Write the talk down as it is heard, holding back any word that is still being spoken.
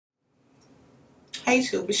Hey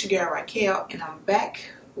YouTube, it's your girl Raquel, and I'm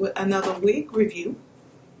back with another wig review.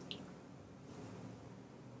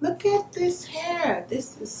 Look at this hair.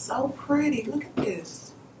 This is so pretty. Look at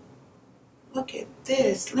this. Look at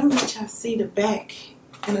this. Let me let y'all see the back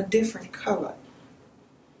in a different color.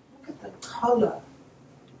 Look at the color.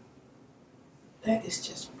 That is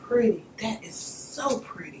just pretty. That is so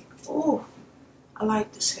pretty. Oh, I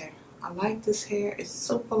like this hair. I like this hair. It's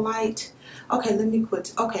super light. Okay, let me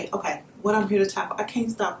quit. Okay. What I'm here to talk about, I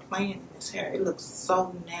can't stop playing in this hair. It looks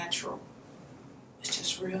so natural. It's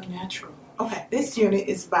just real natural. Okay, this unit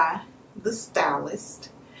is by the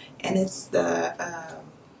Stylist, and it's the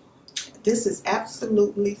this is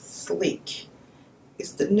absolutely sleek.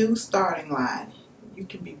 It's the new starting line. You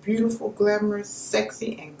can be beautiful, glamorous,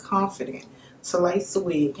 sexy, and confident. Lace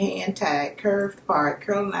wig, hand tied, curved part,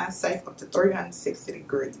 curl line safe up to 360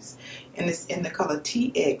 degrees, and it's in the color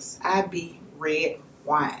TX IB Red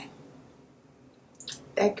Wine.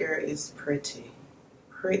 That girl is pretty,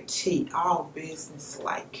 all business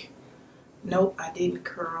like. Nope, I didn't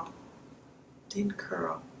curl. I didn't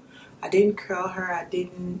curl her.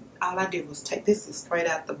 All I did was take, this is straight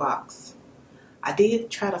out the box. I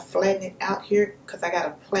did try to flatten it out here because I got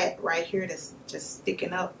a plait right here that's just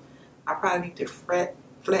sticking up. I probably need to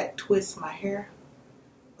flat twist my hair,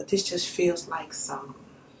 but this just feels like some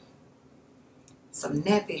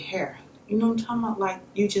nappy hair. You know what I'm talking about? Like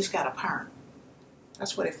you just got a perm.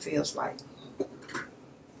 That's what it feels like.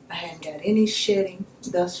 I haven't got any shedding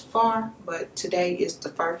thus far, but today is the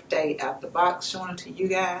first day out the box showing it to you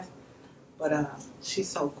guys. But she's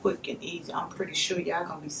so quick and easy. I'm pretty sure y'all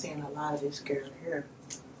gonna be seeing a lot of this girl here.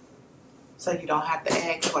 So you don't have to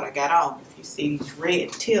ask what I got on. If you see these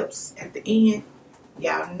red tips at the end,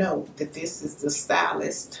 y'all know that this is the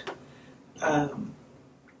Stylist.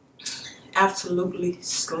 Absolutely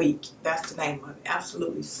sleek. That's the name of it.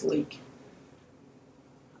 Absolutely sleek.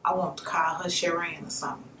 I want to call her Sharon or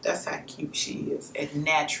something. That's how cute she is and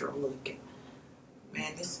natural looking.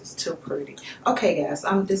 Man, this is too pretty. Okay, guys,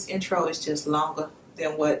 this intro is just longer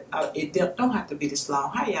than what it don't have to be this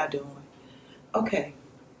long. How y'all doing? Okay.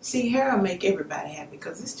 See, hair will make everybody happy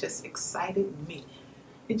because it's just excited me.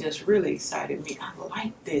 It just really excited me. I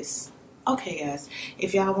like this. Okay, guys,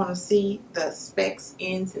 if y'all want to see the specs,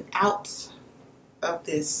 ins and outs of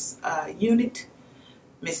this unit,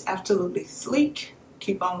 Miss Absolutely Sleek,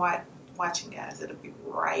 keep on watching, guys. It'll be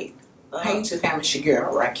right. Hey, to family, it's your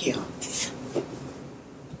girl Raquel.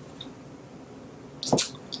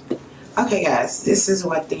 Okay, guys, this is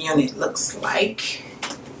what the unit looks like.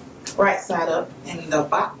 Right side up in the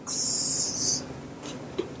box.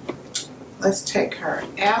 Let's take her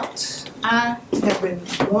out. I have been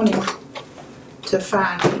wanting to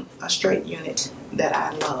find a straight unit that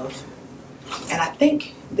I love, and I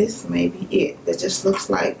think this may be it. It just looks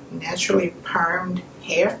like naturally permed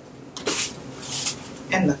hair,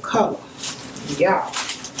 and the color, y'all.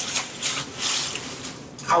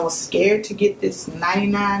 I was scared to get this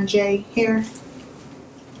 99J hair.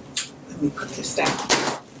 Let me put this down.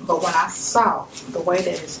 But when I saw the way that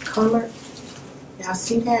it's colored, y'all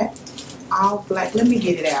see that? All black. Let me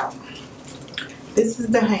get it out. This is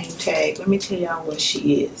the hang tag. Let me tell y'all what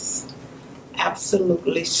she is.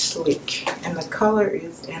 Absolutely sleek. And the color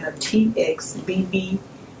is in a TX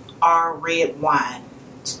BBR Red Wine.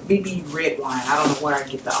 BB Red Wine. I don't know where I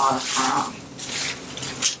get the R from.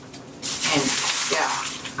 And yeah,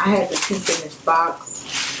 I had to keep in this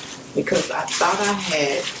box because I thought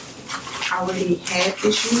I already had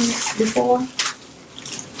this unit before,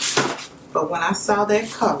 but when I saw that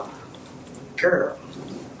color, girl,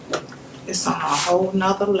 it's on a whole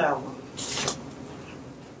nother level.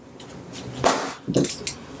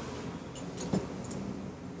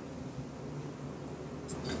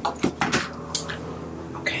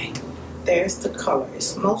 Okay, there's the color.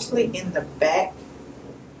 It's mostly in the back,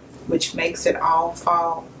 which makes it all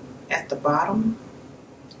fall at the bottom.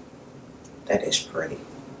 That is pretty.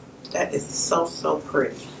 That is so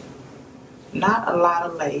pretty. Not a lot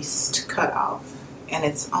of lace to cut off, and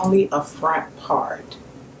it's only a front part.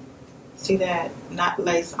 See that? Not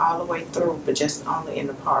lace all the way through, but just only in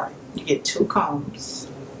the part. You get 2 combs.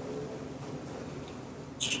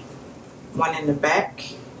 1 in the back,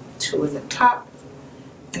 2 in the top,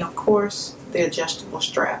 and of course the adjustable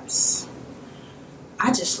straps.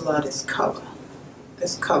 I just love this color.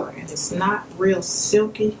 And it's not real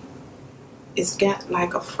silky. It's got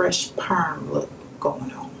like a fresh perm look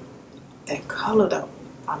going on. That color though,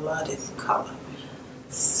 I love this color.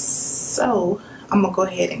 So I'm gonna go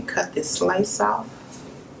ahead and cut this lace off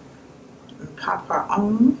and pop her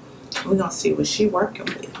on. We're gonna see what she working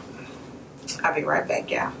with. I'll be right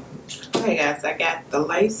back, y'all. Okay guys, I got the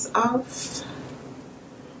lace off.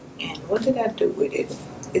 And what did I do with it?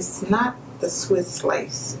 It's not the Swiss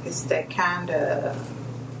lace. It's that kind of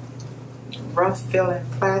rough feeling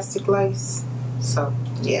plastic lace. So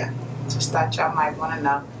yeah, just thought y'all might want to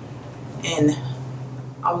know. And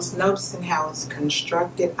I was noticing how it's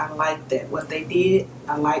constructed. I like that. What they did,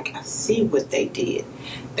 I see what they did.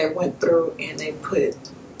 They went through and they put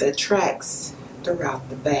the tracks throughout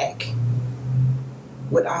the back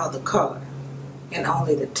with all the color. And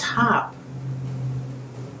only the top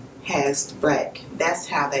has the black. That's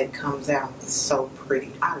how that comes out. It's so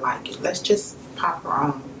pretty. I like it. Let's just pop her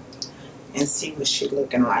on and see what she's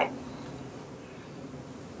looking like.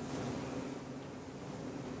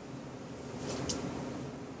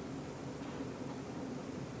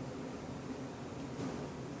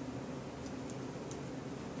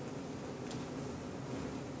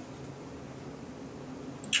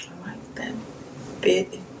 I like that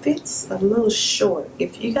bit. It fits a little short.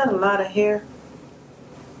 If you got a lot of hair,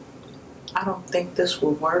 I don't think this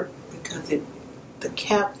will work because the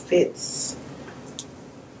cap fits.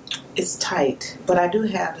 It's tight, but I do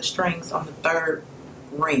have the strings on the third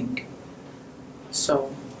ring.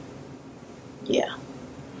 So yeah,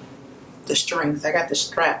 the strings, I got the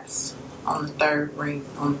straps on the third ring,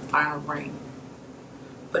 on the final ring.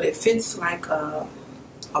 But it fits like a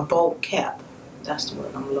bowl cap. That's the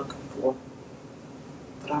word I'm looking for.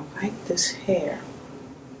 But I like this hair.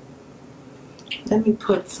 Let me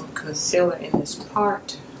put some concealer in this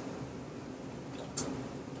part.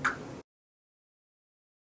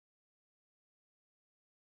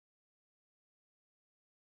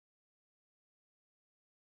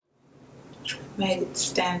 Made it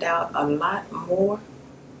stand out a lot more.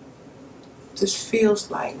 This feels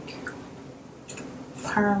like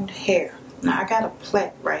permed hair. Now I got a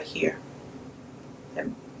plait right here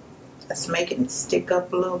that's making it stick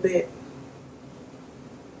up a little bit.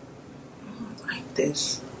 Like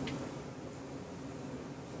this.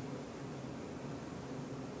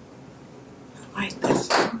 Like this.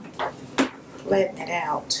 Flatten it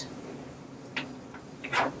out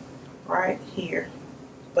right here.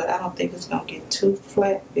 But I don't think it's going to get too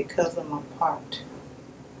flat because of my part.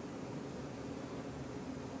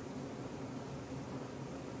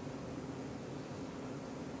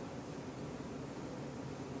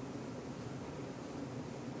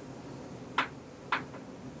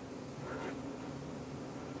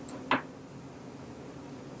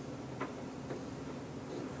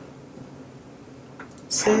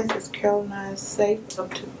 It says it's Carolina safe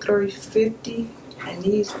up to 350, and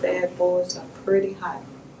these bad boys are pretty hot.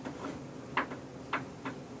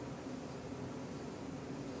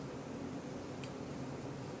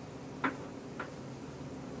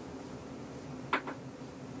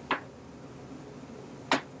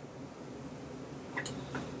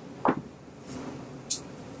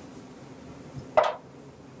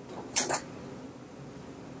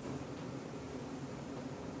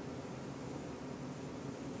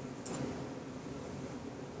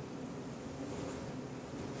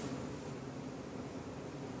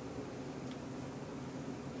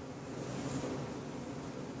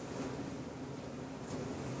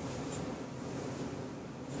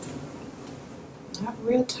 Not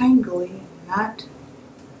real tangly, not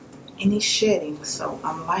any shedding, so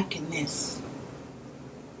I'm liking this.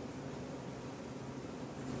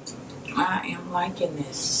 I am liking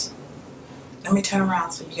this. Let me turn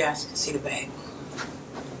around so you guys can see the back.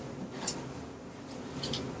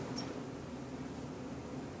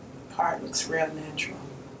 Part looks real natural.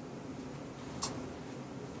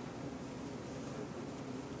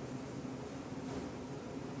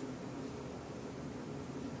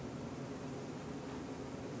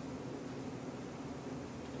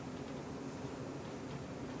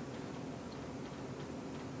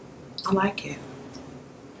 I like it.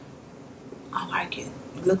 I like it.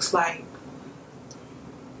 It looks like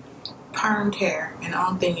permed hair, and the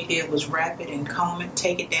only thing you did was wrap it and comb it,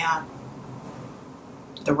 take it down,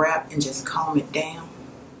 the wrap, and just comb it down.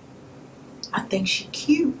 I think she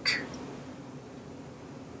cute.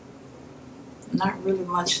 Not really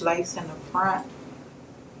much lace in the front.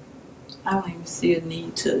 I don't even see a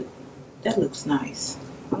need to. That looks nice.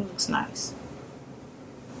 That looks nice.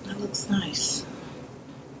 That looks nice.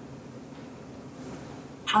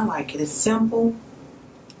 I like it. It's simple,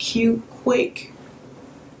 cute, quick.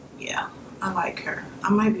 Yeah, I like her. I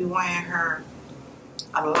might be wearing her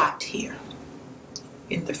a lot here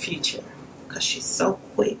in the future because she's so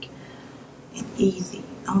quick and easy.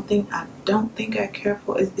 I don't think I care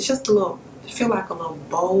for it. It's just a little, I feel like a little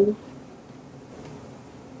bowl.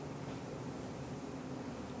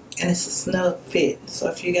 And it's a snug fit. So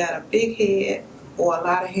if you got a big head or a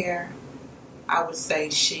lot of hair, I would say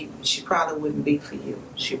she probably wouldn't be for you.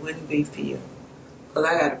 She wouldn't be for you. Because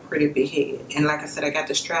I got a pretty big head. And like I said, I got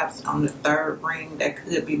the straps on the third ring that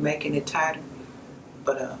could be making it tighter.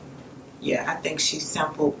 But yeah, I think she's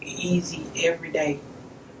simple, easy, everyday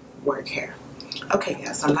work hair. Okay,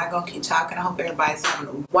 guys, I'm not going to keep talking. I hope everybody's having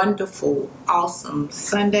a wonderful, awesome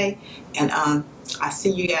Sunday. And I'll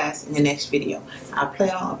see you guys in the next video. I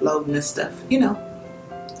plan on uploading the stuff, you know,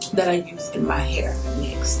 that I use in my hair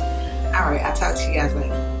next. Alright, I'll talk to you guys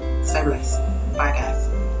later. Stay blessed. Bye,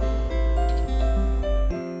 guys.